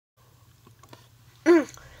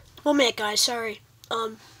1 minute, guys. Sorry.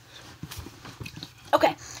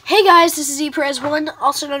 Okay. Hey, guys. This is ePrez1,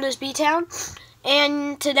 also known as B-Town.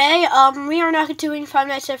 And today, we are not doing Five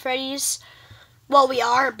Nights at Freddy's. Well, we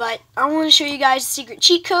are, but I want to show you guys a secret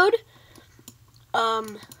cheat code,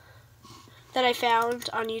 that I found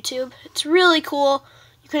on YouTube. It's really cool.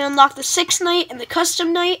 You can unlock the 6th night and the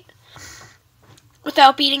custom night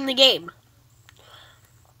without beating the game.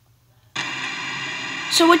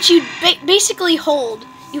 So what you basically hold,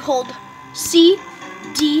 you hold C,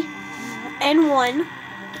 D, and 1,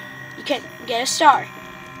 you can get a star.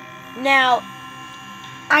 Now,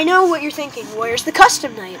 I know what you're thinking, where's the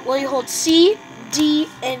custom night? Well, you hold C, D,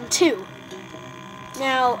 and 2.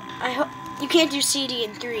 Now, I hope you can't do C, D,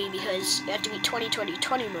 and 3 because you have to be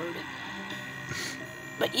 20-20-20 mode.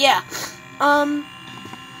 But yeah, and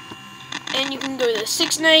you can go to the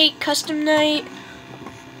 6th night, custom night.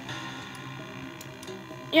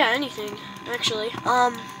 Yeah, anything, actually.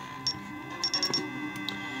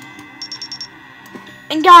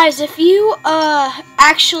 And guys, if you,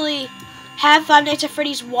 actually have Five Nights at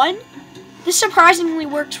Freddy's 1, this surprisingly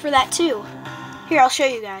works for that too. Here, I'll show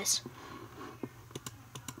you guys.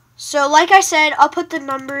 So, like I said, I'll put the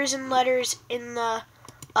numbers and letters in the,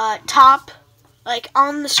 top, like,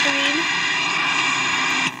 on the screen.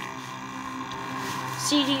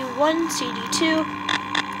 CD1, CD2,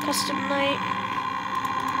 custom night.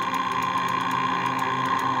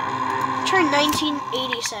 Try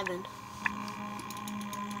 1987.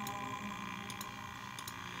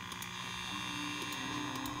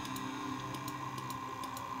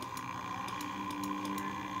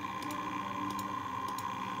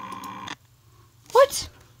 What?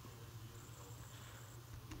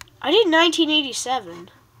 I did 1987.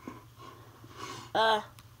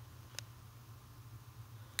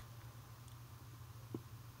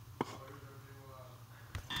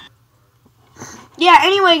 Yeah,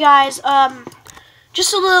 anyway, guys,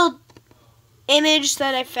 just a little image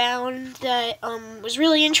that I found that, was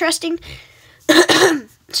really interesting.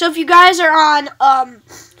 So if you guys are on,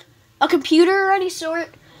 a computer or any sort,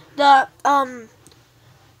 the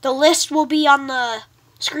list will be on the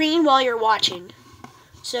screen while you're watching.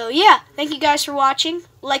 So, yeah, thank you guys for watching.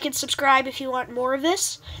 Like and subscribe if you want more of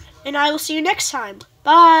this. And I will see you next time.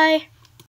 Bye!